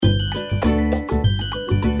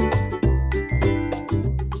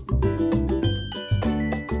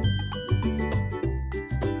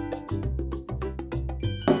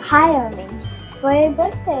Hi, Omi. For your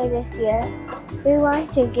birthday this year, we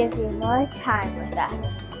want to give you more time with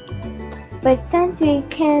us. But since we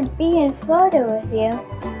can't be in Florida with you,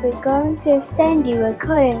 we're going to send you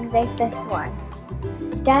recordings like this one.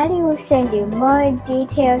 Daddy will send you more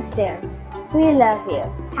details soon. We love you.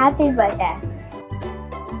 Happy birthday.